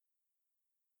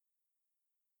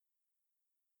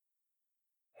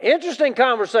Interesting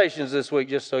conversations this week,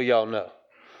 just so y'all know.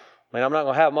 I mean, I'm not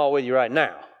going to have them all with you right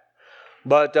now.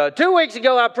 But 2 weeks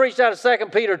ago, I preached out of 2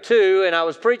 Peter 2, and I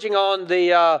was preaching on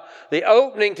the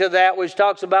opening to that, which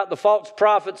talks about the false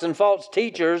prophets and false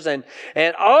teachers. And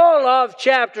all of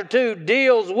chapter 2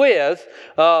 deals with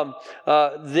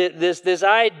this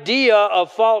idea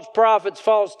of false prophets,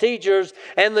 false teachers,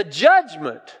 and the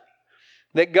judgment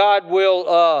that God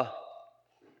will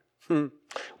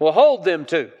hold them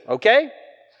to, okay?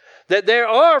 That there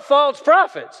are false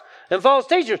prophets and false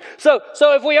teachers. So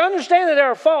if we understand that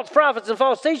there are false prophets and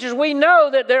false teachers, we know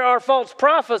that there are false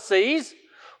prophecies,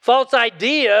 false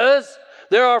ideas,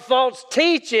 there are false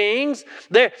teachings,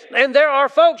 and there are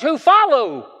folks who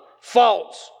follow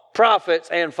false prophets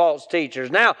and false teachers.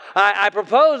 Now, I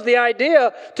proposed the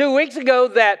idea 2 weeks ago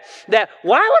that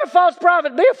why would a false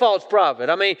prophet be a false prophet?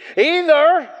 I mean,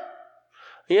 either,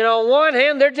 on one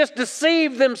hand, they're just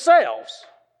deceived themselves.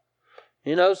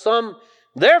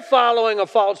 They're following a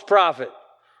false prophet,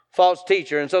 false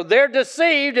teacher. And so they're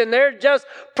deceived and they're just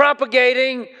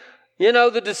propagating,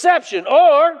 the deception.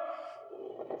 Or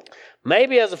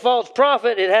maybe as a false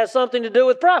prophet, it has something to do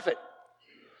with profit.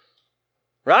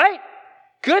 Right?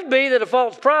 Could be that a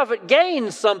false prophet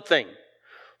gains something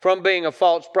from being a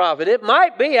false prophet. It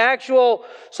might be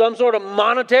some sort of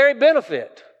monetary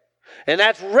benefit. And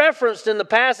that's referenced in the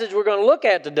passage we're going to look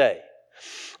at today.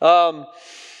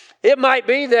 It might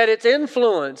be that it's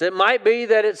influence. It might be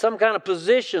that it's some kind of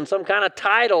position, some kind of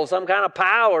title, some kind of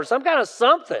power, some kind of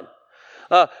something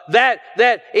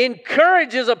that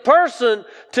encourages a person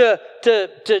to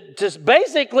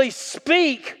basically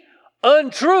speak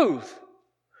untruth.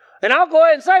 And I'll go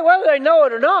ahead and say whether they know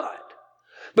it or not.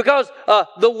 Because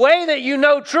the way that you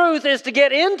know truth is to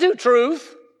get into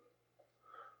truth,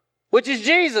 which is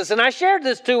Jesus. And I shared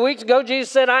this 2 weeks ago. Jesus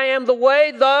said, I am the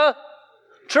way, the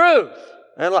truth.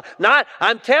 And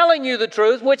I'm telling you the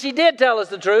truth, which he did tell us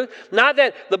the truth. Not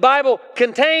that the Bible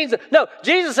contains. No,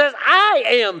 Jesus says, I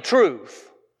am truth.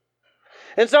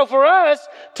 And so for us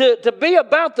to be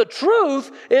about the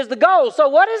truth is the goal. So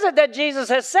what is it that Jesus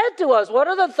has said to us? What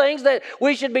are the things that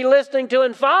we should be listening to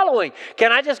and following?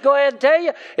 Can I just go ahead and tell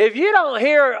you? If you don't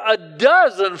hear a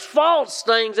dozen false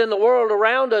things in the world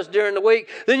around us during the week,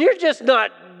 then you're just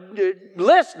not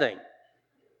listening.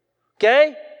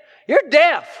 Okay? You're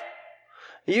deaf.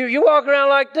 You walk around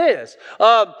like this.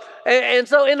 And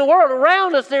so in the world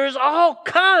around us, there is all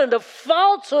kind of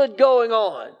falsehood going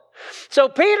on. So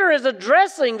Peter is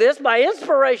addressing this by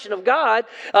inspiration of God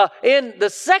in the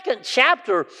second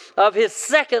chapter of his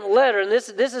second letter. And this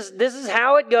is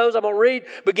how it goes. I'm going to read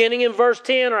beginning in verse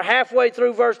 10 or halfway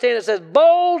through verse 10. It says,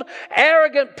 bold,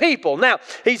 arrogant people. Now,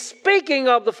 he's speaking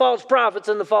of the false prophets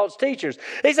and the false teachers.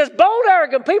 He says, bold,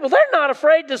 arrogant people, they're not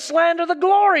afraid to slander the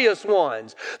glorious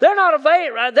ones. They're not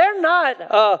afraid. They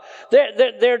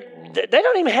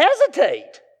don't even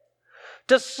hesitate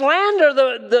to slander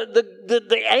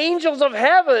the angels of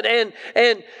heaven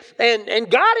and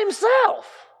God himself.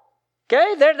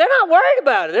 Okay? They're not worried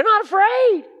about it. They're not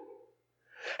afraid.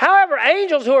 However,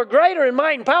 angels who are greater in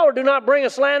might and power do not bring a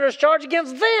slanderous charge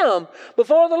against them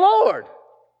before the Lord.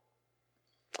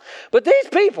 But these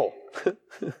people,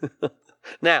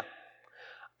 now,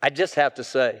 I just have to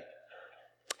say,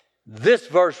 this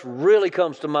verse really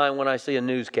comes to mind when I see a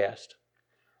newscast.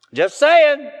 Just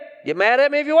saying. Get mad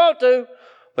at me if you want to.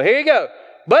 But here you go.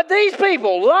 But these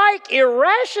people, like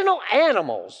irrational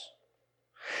animals,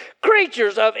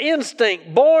 creatures of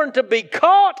instinct, born to be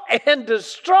caught and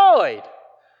destroyed.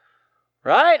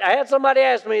 Right? I had somebody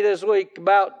ask me this week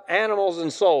about animals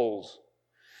and souls.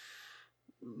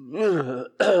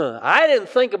 I didn't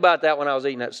think about that when I was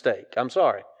eating that steak. I'm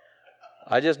sorry.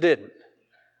 I just didn't.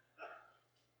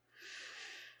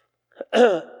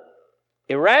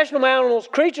 Irrational animals,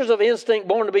 creatures of instinct,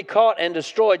 born to be caught and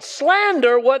destroyed,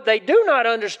 slander what they do not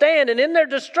understand, and in their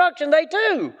destruction they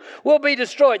too will be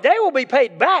destroyed. They will be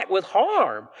paid back with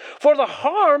harm for the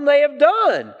harm they have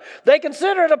done. They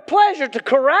consider it a pleasure to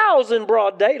carouse in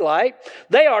broad daylight.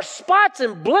 They are spots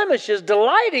and blemishes,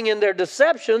 delighting in their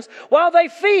deceptions while they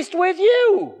feast with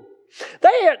you.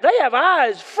 They have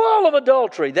eyes full of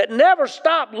adultery that never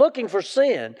stop looking for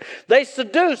sin. They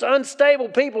seduce unstable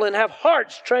people and have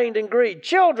hearts trained in greed,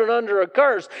 children under a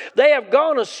curse. They have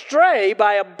gone astray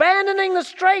by abandoning the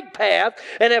straight path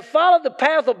and have followed the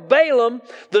path of Balaam,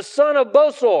 the son of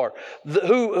Bosor,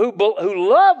 who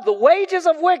loved the wages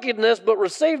of wickedness but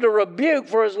received a rebuke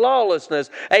for his lawlessness.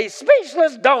 A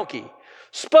speechless donkey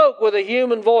spoke with a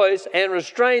human voice and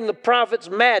restrained the prophet's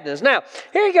madness. Now,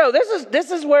 here you go. This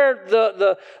is where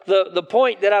the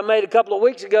point that I made a couple of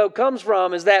weeks ago comes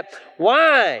from, is that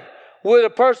why would a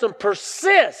person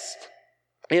persist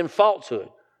in falsehood?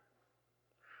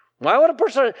 Why would a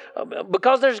person?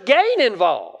 Because there's gain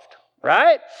involved,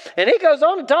 right? And he goes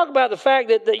on to talk about the fact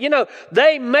that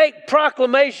they make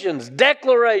proclamations,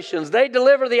 declarations. They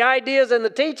deliver the ideas and the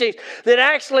teachings that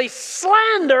actually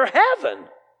slander heaven.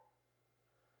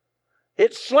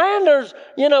 It slanders,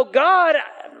 God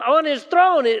on his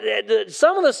throne.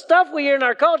 Some of the stuff we hear in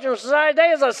our culture and society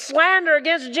today is a slander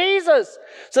against Jesus.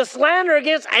 It's a slander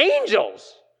against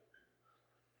angels.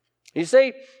 You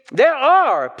see, there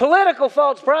are political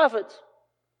false prophets.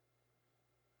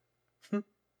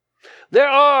 There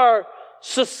are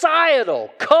societal,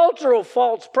 cultural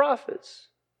false prophets.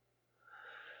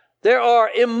 There are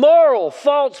immoral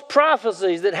false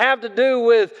prophecies that have to do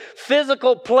with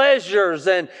physical pleasures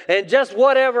and just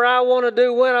whatever I want to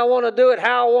do, when I want to do it,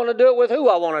 how I want to do it, with who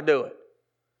I want to do it.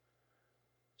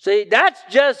 See, that's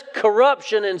just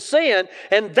corruption and sin,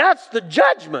 and that's the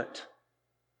judgment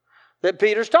that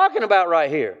Peter's talking about right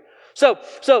here. So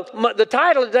the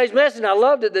title of today's message, and I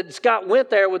loved it that Scott went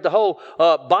there with the whole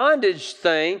bondage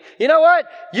thing. You know what?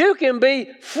 You can be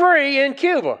free in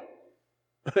Cuba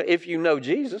if you know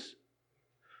Jesus.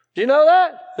 Do you know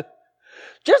that?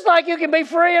 Just like you can be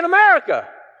free in America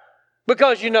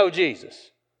because you know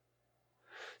Jesus.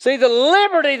 See, the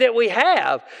liberty that we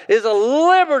have is a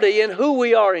liberty in who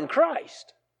we are in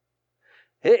Christ.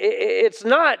 It's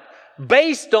not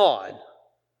based on,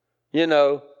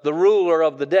 the ruler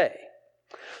of the day.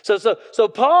 So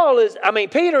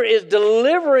Peter is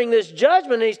delivering this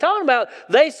judgment, and he's talking about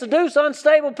they seduce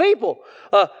unstable people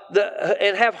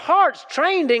and have hearts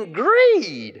trained in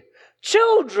greed,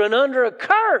 children under a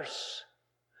curse.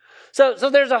 So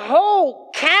there's a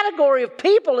whole category of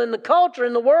people in the culture,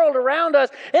 in the world around us,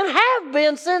 and have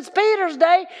been since Peter's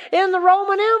day in the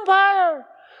Roman Empire,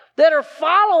 that are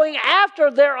following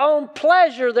after their own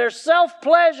pleasure, their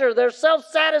self-pleasure, their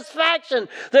self-satisfaction,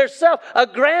 their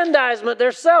self-aggrandizement,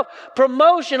 their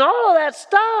self-promotion, all of that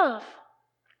stuff.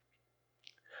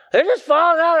 They're just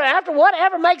following out after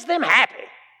whatever makes them happy,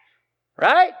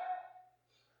 right?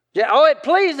 Yeah, it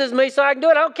pleases me so I can do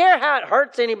it. I don't care how it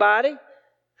hurts anybody.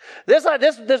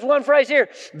 This one phrase here,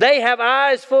 they have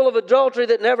eyes full of adultery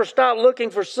that never stop looking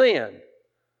for sin.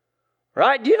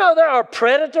 Right? Do you know there are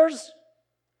predators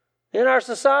in our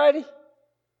society?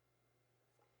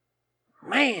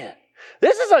 Man,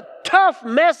 this is a tough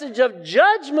message of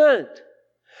judgment.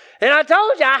 And I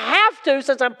told you I have to,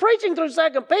 since I'm preaching through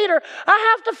 2 Peter,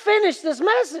 I have to finish this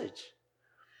message.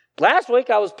 Last week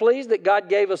I was pleased that God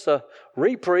gave us a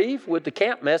reprieve with the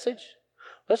camp message.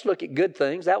 Let's look at good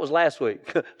things. That was last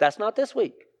week. That's not this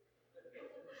week.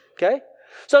 Okay?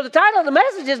 So the title of the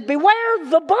message is Beware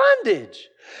the Bondage.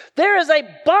 There is a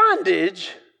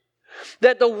bondage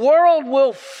that the world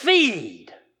will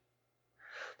feed.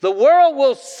 The world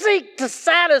will seek to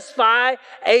satisfy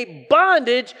a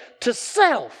bondage to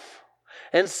self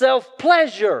and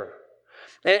self-pleasure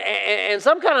and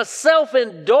some kind of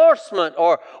self-endorsement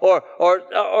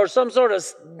or some sort of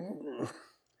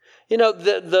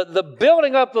the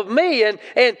building up of me. And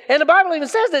the Bible even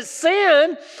says that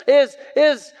sin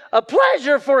is a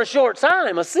pleasure for a short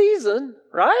time, a season,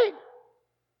 right?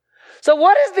 So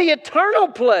what is the eternal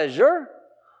pleasure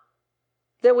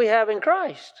that we have in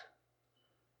Christ?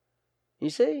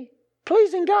 You see?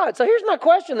 Pleasing God. So here's my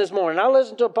question this morning. I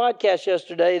listened to a podcast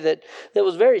yesterday that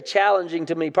was very challenging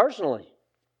to me personally.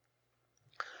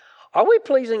 Are we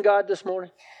pleasing God this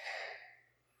morning?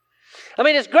 I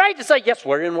mean, it's great to say, yes,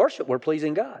 we're in worship. We're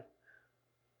pleasing God.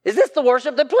 Is this the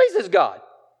worship that pleases God?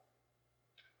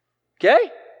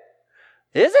 Okay?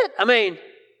 Is it? I mean,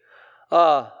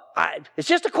 it's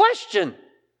just a question.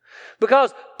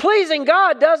 Because pleasing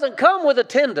God doesn't come with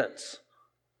attendance.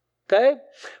 Okay?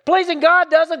 Pleasing God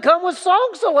doesn't come with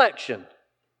song selection.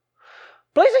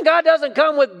 Pleasing God doesn't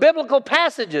come with biblical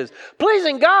passages.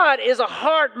 Pleasing God is a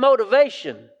heart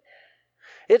motivation.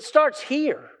 It starts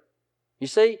here. You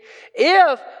see,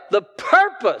 if the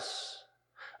purpose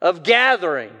of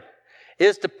gathering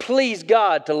is to please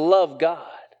God, to love God,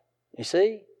 you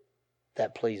see,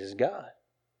 that pleases God.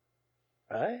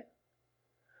 Right?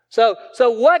 So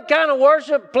what kind of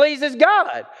worship pleases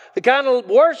God? The kind of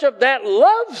worship that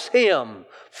loves Him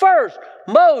first,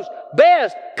 most,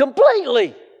 best,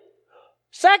 completely.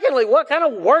 Secondly, what kind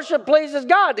of worship pleases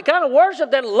God? The kind of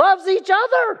worship that loves each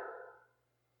other.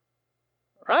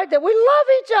 Right? That we love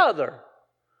each other.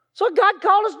 So God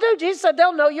called us to do. Jesus said,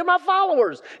 they'll know you're my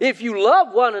followers if you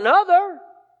love one another.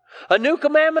 A new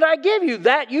commandment I give you,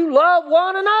 that you love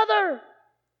one another.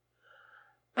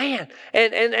 Man,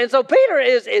 and so Peter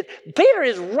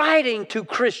is writing to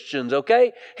Christians,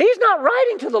 okay? He's not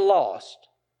writing to the lost.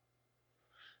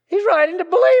 He's writing to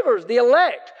believers, the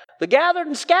elect, the gathered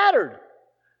and scattered.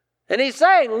 And he's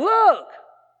saying, look,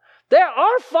 There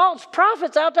are false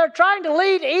prophets out there trying to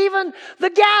lead even the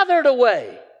gathered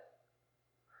away.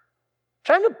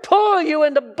 Trying to pull you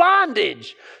into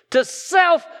bondage to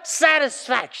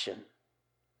self-satisfaction.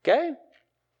 Okay?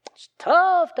 It's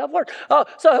tough work. Oh,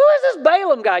 so who is this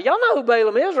Balaam guy? Y'all know who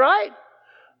Balaam is, right?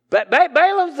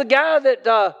 Balaam's the guy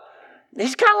that,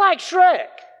 he's kind of like Shrek.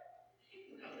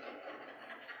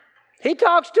 He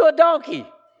talks to a donkey.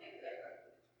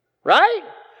 Right?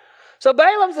 So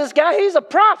Balaam's this guy, he's a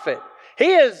prophet.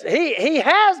 He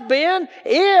has been,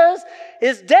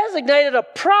 is designated a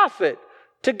prophet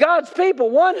to God's people,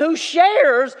 one who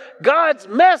shares God's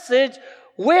message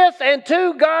with and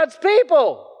to God's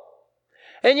people.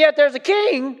 And yet there's a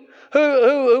king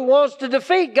who wants to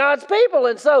defeat God's people.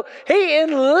 And so he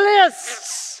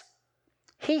enlists,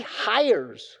 he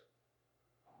hires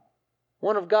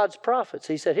one of God's prophets.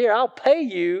 He said, here, I'll pay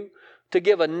you to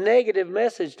give a negative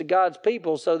message to God's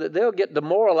people so that they'll get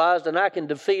demoralized and I can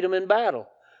defeat them in battle.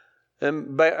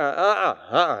 And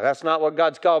that's not what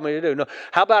God's called me to do. No,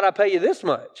 how about I pay you this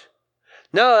much?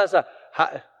 No,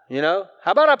 how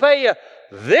about I pay you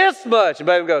this much? And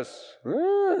Balaam goes,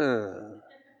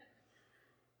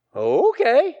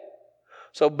 okay.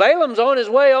 So Balaam's on his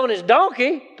way on his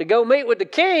donkey to go meet with the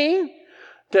king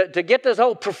to get this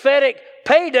whole prophetic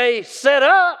payday set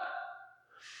up.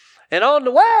 And on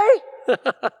the way,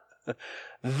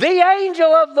 the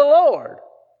angel of the Lord.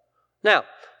 Now,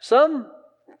 some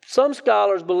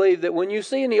scholars believe that when you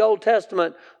see in the Old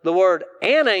Testament the word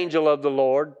an angel of the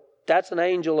Lord, that's an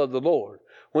angel of the Lord.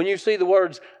 When you see the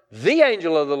words the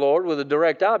angel of the Lord with a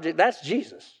direct object, that's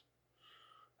Jesus.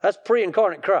 That's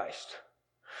pre-incarnate Christ.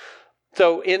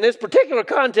 So in this particular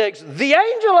context, the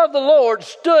angel of the Lord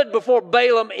stood before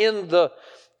Balaam in the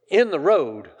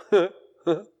road.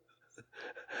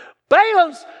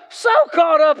 Balaam's so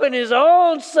caught up in his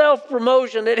own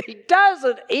self-promotion that he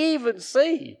doesn't even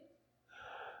see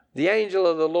the angel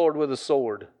of the Lord with a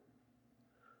sword.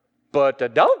 But the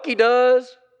donkey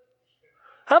does.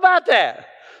 How about that?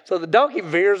 So the donkey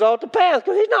veers off the path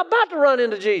because he's not about to run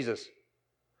into Jesus.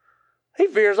 He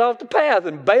veers off the path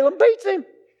and Balaam beats him.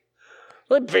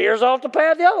 So he veers off the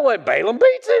path the other way. Balaam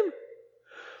beats him.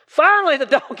 Finally, the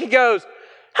donkey goes,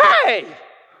 hey!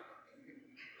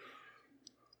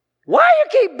 Why you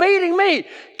keep beating me?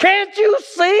 Can't you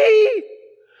see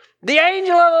the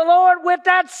angel of the Lord with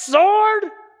that sword?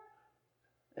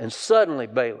 And suddenly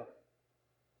Balaam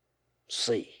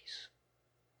sees.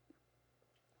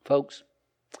 Folks,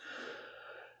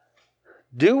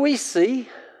 do we see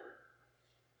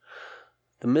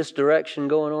the misdirection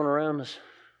going on around us?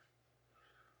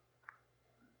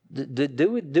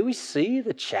 Do we see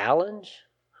the challenge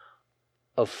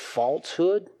of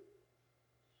falsehood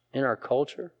in our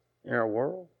culture, in our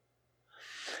world?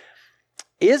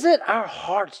 Is it our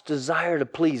heart's desire to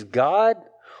please God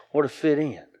or to fit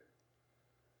in?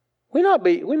 We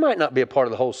might not be a part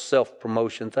of the whole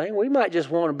self-promotion thing. We might just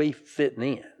want to be fitting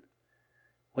in.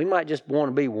 We might just want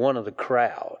to be one of the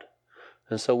crowd.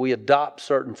 And so we adopt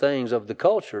certain things of the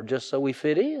culture just so we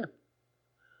fit in.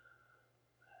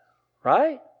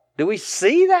 Right? Do we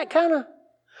see that kind of?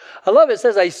 I love it. It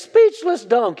says a speechless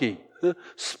donkey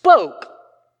spoke.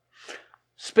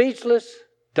 Speechless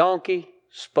donkey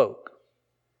spoke.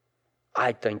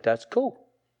 I think that's cool.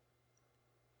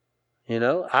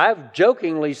 I've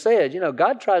jokingly said,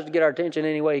 God tries to get our attention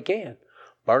any way He can.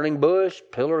 Burning bush,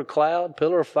 pillar of cloud,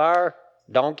 pillar of fire,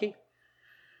 donkey.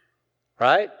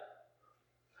 Right?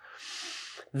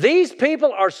 These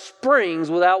people are springs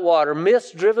without water,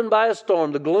 mist driven by a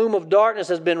storm. The gloom of darkness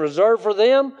has been reserved for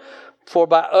them, for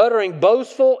by uttering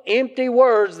boastful, empty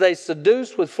words, they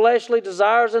seduce with fleshly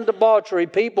desires and debauchery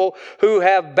people who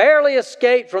have barely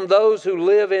escaped from those who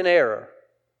live in error.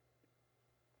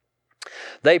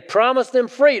 They promise them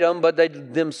freedom, but they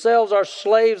themselves are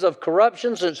slaves of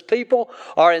corruption, since people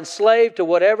are enslaved to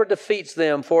whatever defeats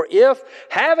them. For if,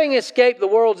 having escaped the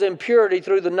world's impurity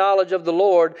through the knowledge of the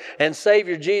Lord and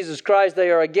Savior Jesus Christ, they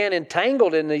are again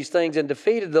entangled in these things and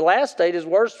defeated, the last state is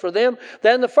worse for them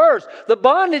than the first. The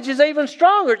bondage is even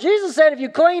stronger. Jesus said if you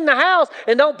clean the house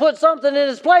and don't put something in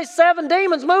its place, 7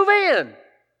 demons move in.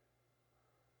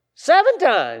 7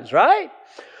 times, right?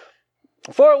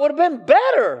 For it would have been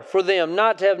better for them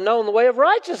not to have known the way of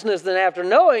righteousness than after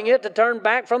knowing it to turn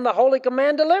back from the holy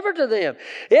command delivered to them.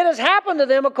 It has happened to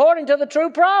them according to the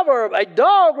true proverb. A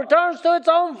dog returns to its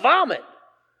own vomit,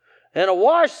 and a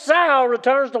washed sow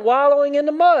returns to wallowing in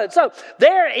the mud. So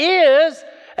there is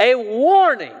a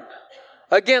warning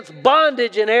against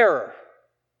bondage and error.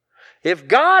 If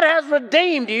God has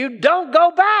redeemed you, don't go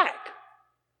back.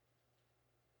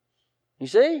 You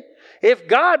see? If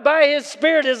God by His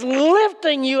Spirit is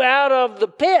lifting you out of the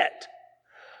pit,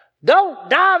 Don't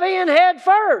dive in head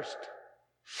first.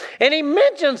 And he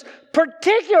mentions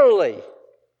particularly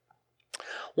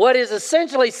what is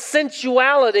essentially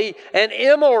sensuality and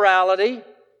immorality.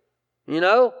 You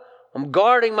know, I'm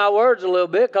guarding my words a little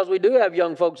bit because we do have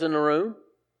young folks in the room.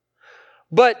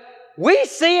 But we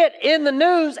see it in the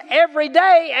news every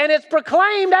day, and it's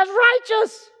proclaimed as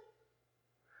righteous.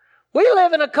 We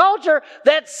live in a culture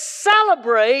that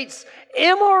celebrates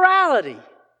immorality.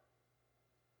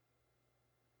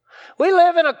 We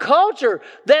live in a culture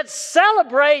that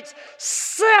celebrates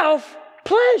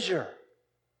self-pleasure.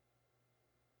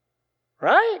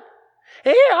 Right?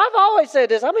 And here, I've always said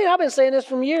this. I mean, I've been saying this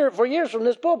for years from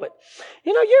this pulpit.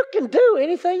 You know, you can do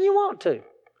anything you want to.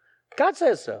 God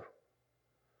says so.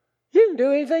 You can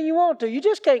do anything you want to. You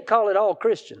just can't call it all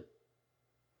Christian.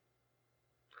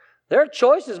 There are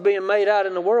choices being made out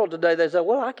in the world today. They say,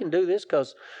 well, I can do this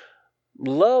because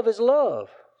love is love.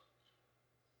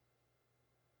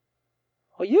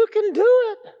 Well, you can do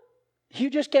it. You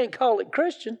just can't call it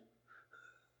Christian.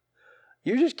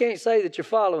 You just can't say that you're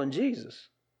following Jesus.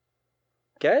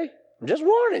 Okay? I'm just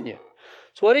warning you.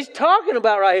 That's what he's talking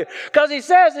about right here. Because he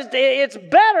says it's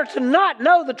better to not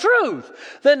know the truth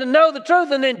than to know the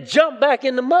truth and then jump back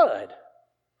in the mud.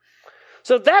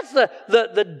 So that's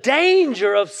the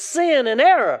danger of sin and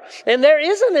error. And there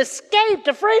is an escape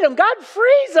to freedom. God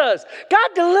frees us. God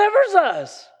delivers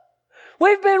us.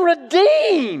 We've been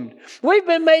redeemed. We've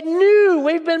been made new.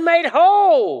 We've been made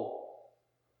whole.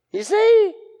 You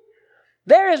see?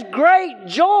 There is great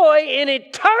joy in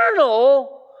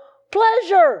eternal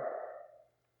pleasure.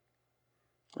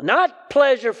 Not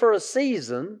pleasure for a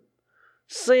season,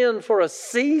 sin for a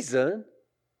season.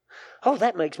 Oh,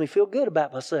 that makes me feel good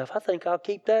about myself. I think I'll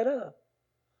keep that up.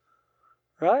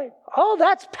 Right? All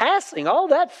that's passing. All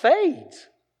that fades.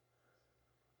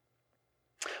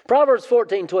 Proverbs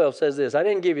 14:12 says this. I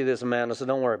didn't give you this, Amanda, so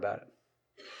don't worry about it.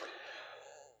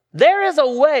 There is a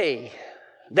way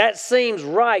that seems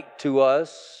right to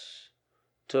us,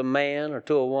 to a man or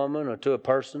to a woman or to a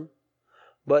person,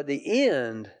 but the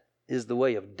end is the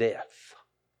way of death.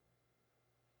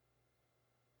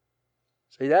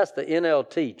 See, that's the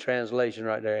NLT translation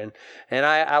right there. And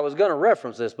I was going to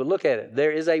reference this, but look at it.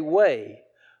 There is a way.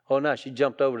 Oh, no, she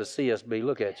jumped over to CSB.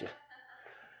 Look at you.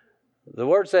 The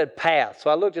word said path, so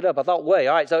I looked it up. I thought way.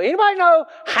 All right, so anybody know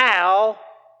how?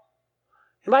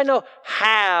 Anybody know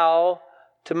how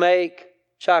to make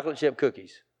chocolate chip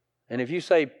cookies? And if you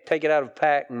say take it out of a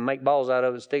pack and make balls out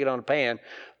of it, stick it on a pan,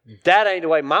 that ain't the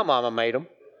way my mama made them.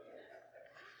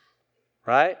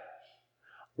 Right?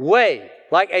 Way,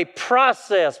 like a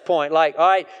process point. Like, all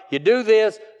right, you do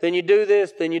this, then you do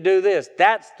this, then you do this.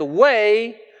 That's the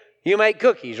way you make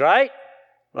cookies, right?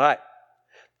 Right.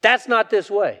 That's not this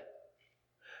way.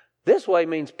 This way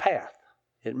means path.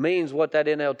 It means what that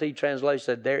NLT translation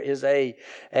said. There is a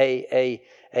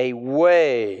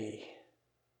way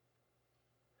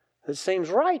that seems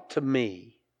right to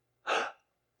me.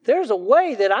 There's a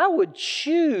way that I would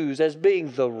choose as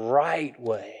being the right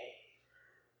way.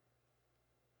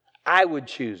 I would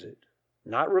choose it.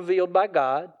 Not revealed by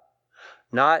God.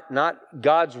 Not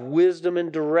God's wisdom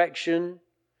and direction.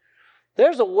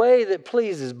 There's a way that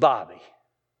pleases Bobby.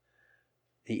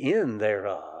 The end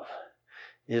thereof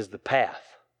is the path,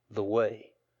 the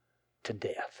way to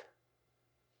death.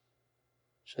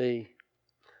 See,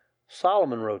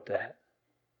 Solomon wrote that.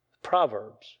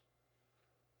 Proverbs.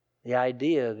 The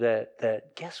idea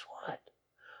that guess what?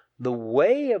 The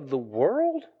way of the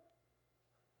world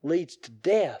leads to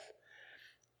death.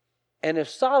 And if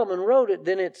Solomon wrote it,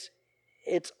 then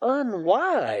it's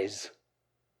unwise.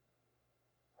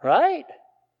 Right?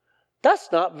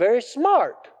 That's not very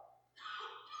smart.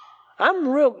 I'm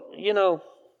real,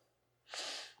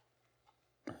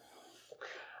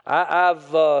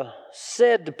 I've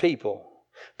said to people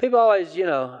always,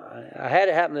 I had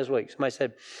it happen this week. Somebody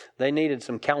said they needed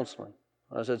some counseling.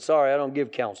 I said, sorry, I don't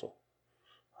give counsel.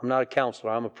 I'm not a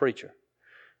counselor. I'm a preacher.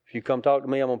 If you come talk to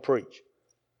me, I'm going to preach.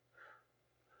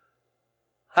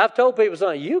 I've told people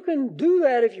something, you can do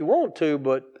that if you want to,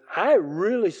 but I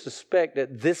really suspect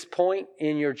at this point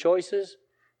in your choices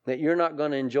that you're not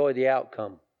going to enjoy the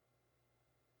outcome.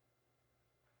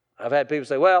 I've had people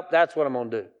say, well, that's what I'm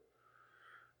going to do.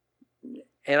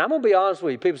 And I'm going to be honest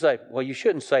with you. People say, well, you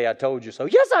shouldn't say I told you so.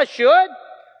 Yes, I should.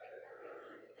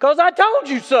 Because I told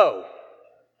you so.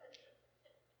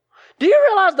 Do you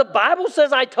realize the Bible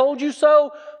says I told you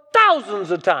so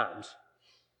thousands of times?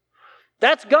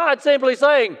 That's God simply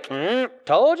saying,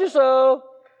 told you so.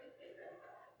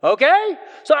 Okay?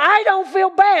 So I don't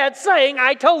feel bad saying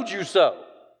I told you so.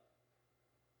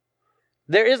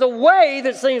 There is a way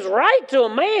that seems right to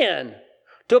a man,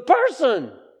 to a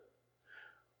person.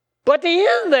 but the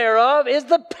end thereof is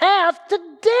the path to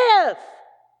death.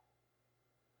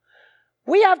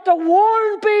 We have to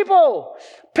warn people.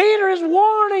 Peter is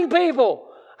warning people.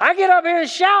 I get up here and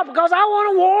shout because I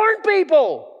want to warn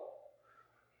people.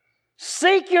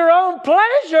 Seek your own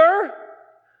pleasure.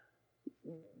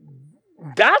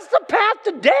 That's the path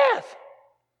to death.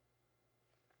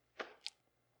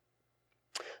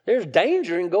 There's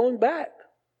danger in going back.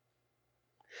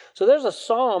 So there's a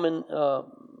psalm in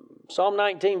Psalm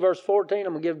 19, verse 14.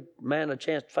 I'm going to give man a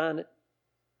chance to find it.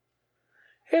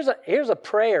 Here's a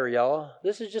prayer, y'all.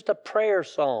 This is just a prayer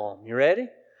psalm. You ready?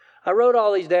 I wrote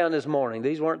all these down this morning.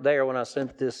 These weren't there when I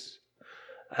sent this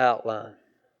outline.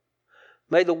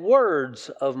 May the words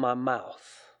of my mouth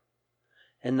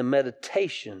and the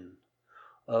meditation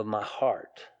of my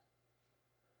heart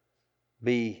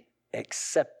be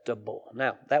acceptable.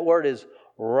 Now, that word is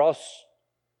roston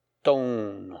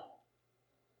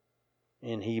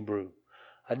in Hebrew.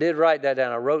 I did write that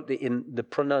down. I wrote the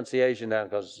pronunciation down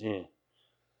because,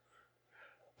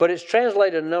 But it's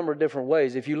translated a number of different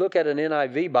ways. If you look at an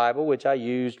NIV Bible, which I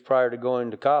used prior to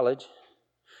going to college,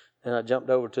 then I jumped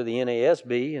over to the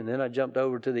NASB, and then I jumped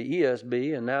over to the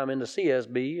ESB, and now I'm in the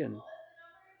CSB, and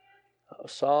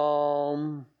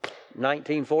Psalm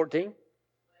 19:14.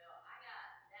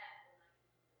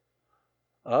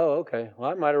 Oh, okay.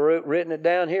 Well, I might have written it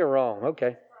down here wrong.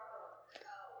 Okay.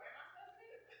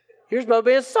 You're supposed to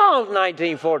be in Psalms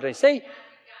 19:14. See,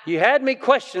 you had me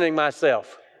questioning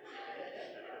myself.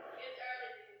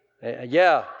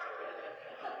 Yeah.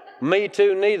 Me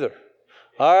too, neither.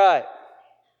 All right.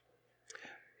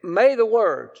 May the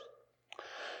words.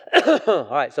 All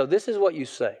right, so this is what you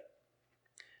say.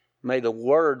 May the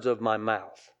words of my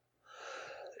mouth.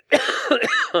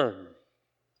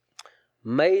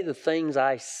 May the things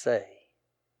I say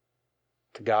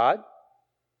to God,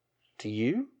 to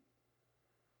you,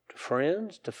 to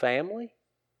friends, to family,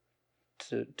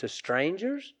 to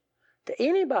strangers, to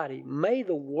anybody, may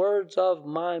the words of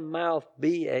my mouth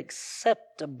be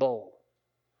acceptable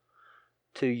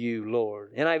to you,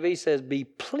 Lord. NIV says, be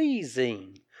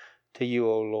pleasing to you,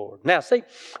 O Lord. Now, see,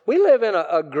 we live in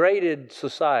a graded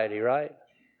society, right?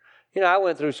 I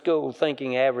went through school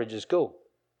thinking average is cool.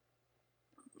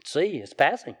 See, it's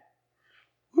passing.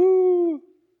 Woo!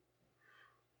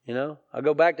 I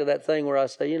go back to that thing where I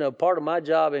say, part of my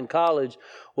job in college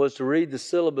was to read the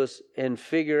syllabus and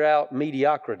figure out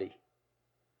mediocrity.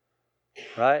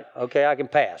 Right? Okay, I can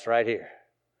pass right here.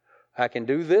 I can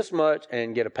do this much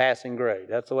and get a passing grade.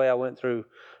 That's the way I went through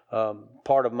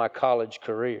part of my college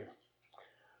career.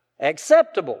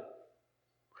 Acceptable.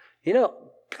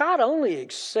 God only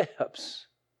accepts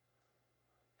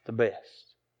the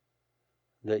best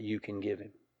that you can give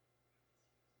Him.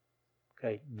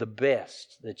 Okay, the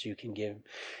best that you can give Him.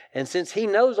 And since He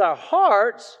knows our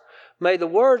hearts, may the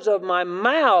words of my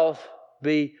mouth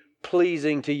be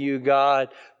pleasing to you, God.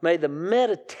 May the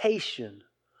meditation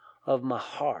of my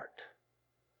heart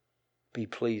be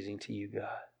pleasing to you,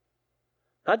 God.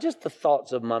 Not just the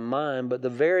thoughts of my mind, but the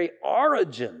very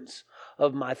origins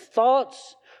of my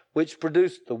thoughts, which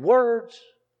produce the words.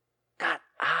 God,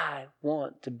 I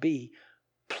want to be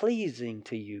pleasing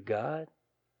to you, God.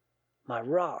 My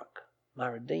rock, my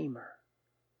Redeemer.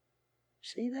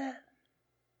 See that?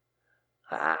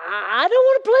 I don't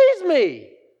want to please me.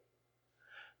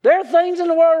 There are things in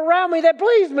the world around me that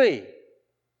please me.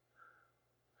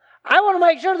 I want to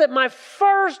make sure that my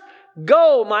first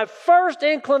goal, my first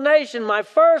inclination, my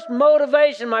first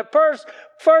motivation, my first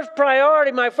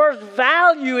priority, my first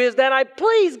value is that I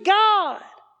please God.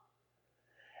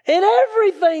 In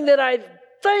everything that I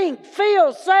think,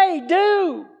 feel, say,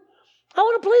 do, I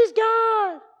want to please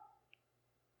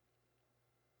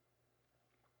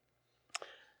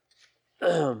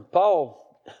God.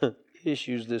 Paul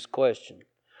issues this question.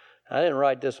 I didn't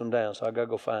write this one down, so I got to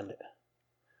go find it.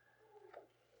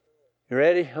 You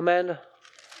ready, Amanda?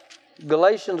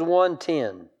 Galatians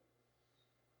 1:10.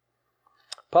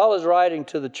 Paul is writing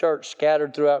to the church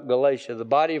scattered throughout Galatia, the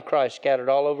body of Christ scattered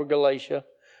all over Galatia.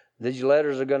 These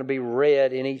letters are going to be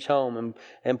read in each home.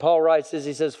 And Paul writes this,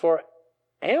 he says, for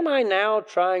am I now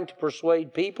trying to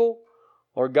persuade people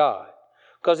or God?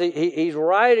 Because he's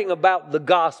writing about the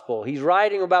gospel. He's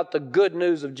writing about the good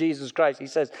news of Jesus Christ. He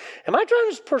says, am I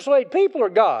trying to persuade people or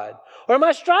God? Or am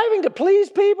I striving to please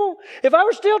people? If I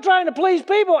were still trying to please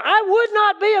people, I would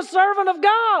not be a servant of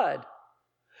God.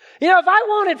 If I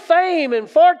wanted fame and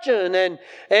fortune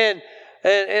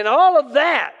and all of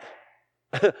that,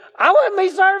 I wouldn't be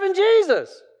serving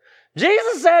Jesus.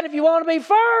 Jesus said, if you want to be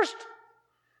first,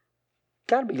 you've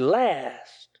got to be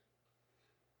last.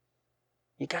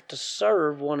 You got to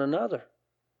serve one another.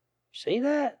 See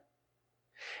that?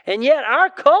 And yet our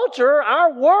culture,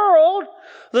 our world,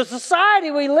 the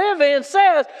society we live in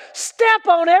says, step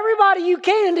on everybody you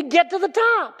can to get to the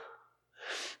top.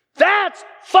 That's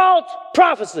false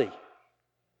prophecy.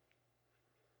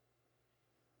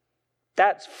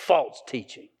 That's false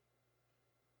teaching.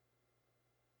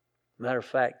 Matter of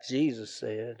fact, Jesus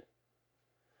said,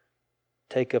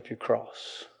 take up your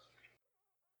cross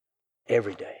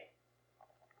every day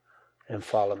and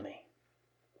follow me.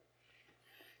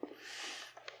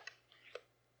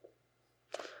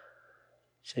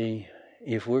 See,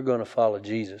 if we're going to follow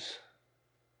Jesus,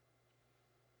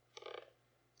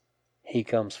 He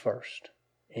comes first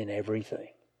in everything.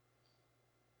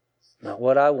 Not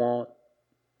what I want,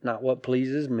 not what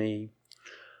pleases me,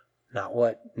 not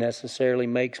what necessarily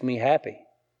makes me happy.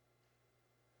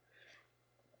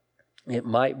 It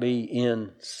might be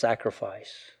in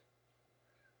sacrifice.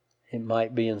 It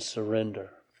might be in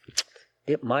surrender.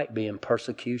 It might be in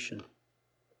persecution. It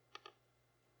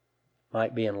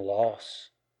might be in loss.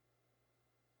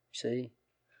 See?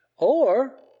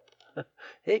 Or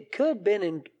it could have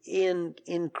been in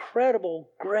incredible,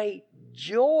 great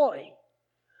joy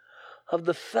of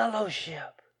the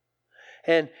fellowship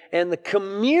and the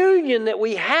communion that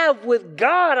we have with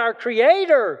God, our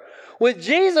Creator, with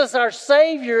Jesus, our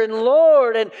Savior and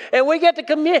Lord. And we get to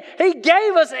commune. He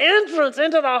gave us entrance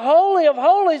into the Holy of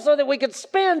Holies so that we could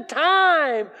spend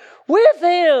time with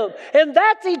Him. And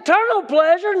that's eternal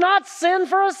pleasure, not sin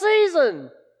for a season.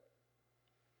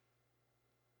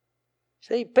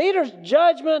 See, Peter's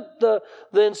judgment, the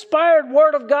inspired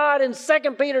Word of God in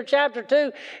 2 Peter chapter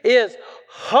 2 is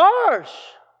harsh.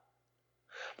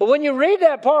 But when you read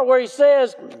that part where he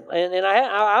says, and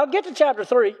I'll get to chapter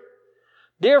 3,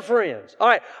 dear friends. All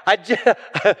right,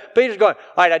 Peter's going,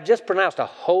 all right, I just pronounced a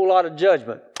whole lot of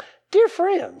judgment. Dear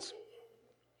friends,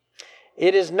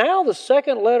 it is now the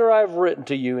second letter I've written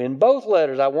to you. In both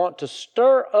letters, I want to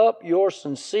stir up your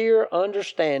sincere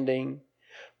understanding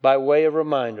by way of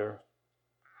reminder.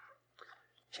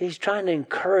 See, he's trying to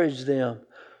encourage them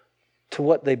to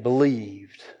what they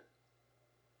believed,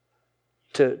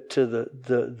 to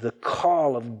the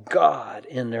call of God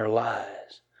in their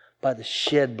lives by the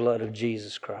shed blood of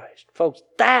Jesus Christ. Folks,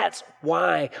 that's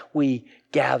why we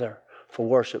gather for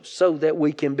worship, so that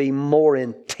we can be more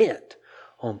intent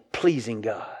on pleasing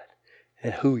God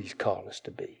and who He's called us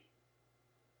to be.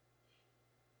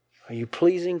 Are you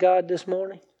pleasing God this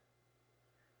morning?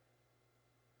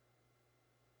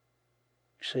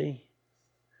 See?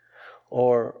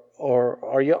 Or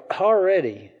are you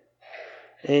already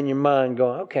in your mind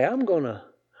going, okay, I'm going to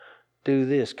do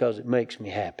this because it makes me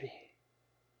happy?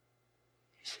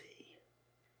 You see?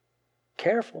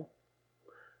 Careful.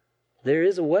 There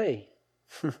is a way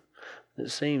that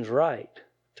seems right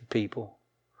to people,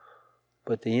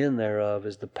 but the end thereof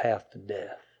is the path to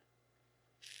death.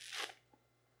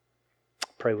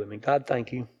 Pray with me. God,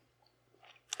 thank you.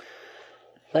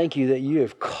 Thank you that you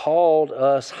have called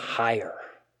us higher.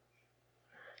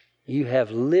 You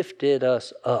have lifted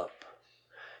us up.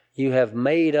 You have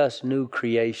made us new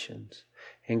creations.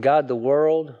 And God, the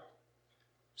world,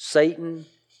 Satan,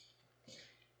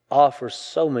 offers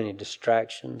so many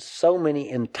distractions, so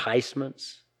many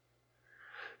enticements.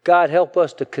 God, help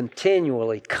us to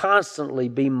continually, constantly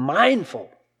be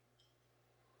mindful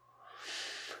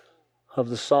of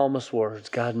the psalmist's words.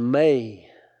 God, may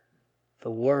the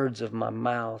words of my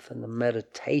mouth and the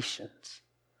meditations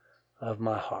of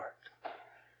my heart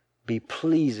be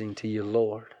pleasing to you,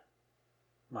 Lord,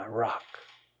 my rock,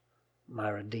 my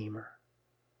Redeemer.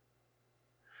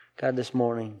 God, this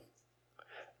morning,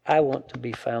 I want to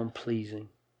be found pleasing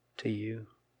to you.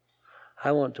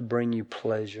 I want to bring you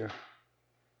pleasure.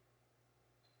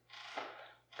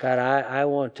 God, I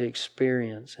want to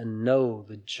experience and know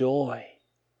the joy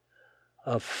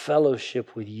of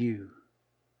fellowship with you.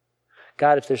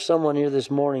 God, if there's someone here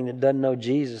this morning that doesn't know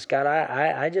Jesus, God,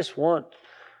 I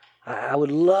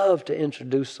would love to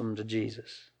introduce them to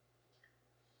Jesus.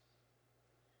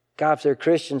 God, if there are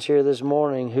Christians here this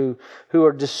morning who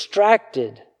are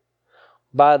distracted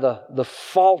by the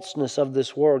falseness of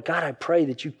this world, God, I pray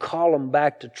that you call them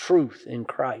back to truth in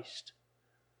Christ.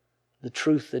 The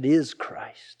truth that is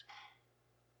Christ.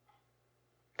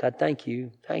 God, thank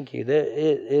you. Thank you.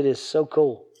 It is so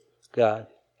cool, God,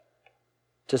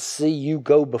 to see you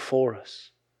go before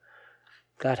us.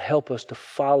 God, help us to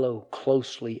follow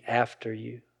closely after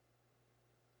you.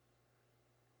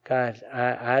 God,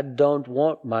 I don't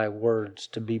want my words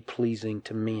to be pleasing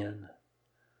to men.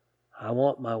 I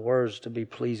want my words to be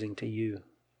pleasing to you.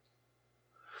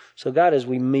 So God, as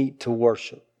we meet to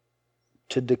worship,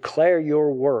 to declare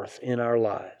your worth in our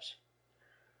lives,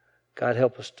 God,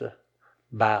 help us to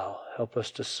bow. Help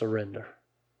us to surrender.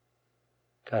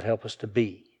 God, help us to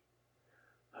be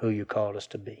who You called us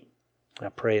to be. I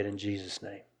pray it in Jesus'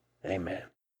 name. Amen.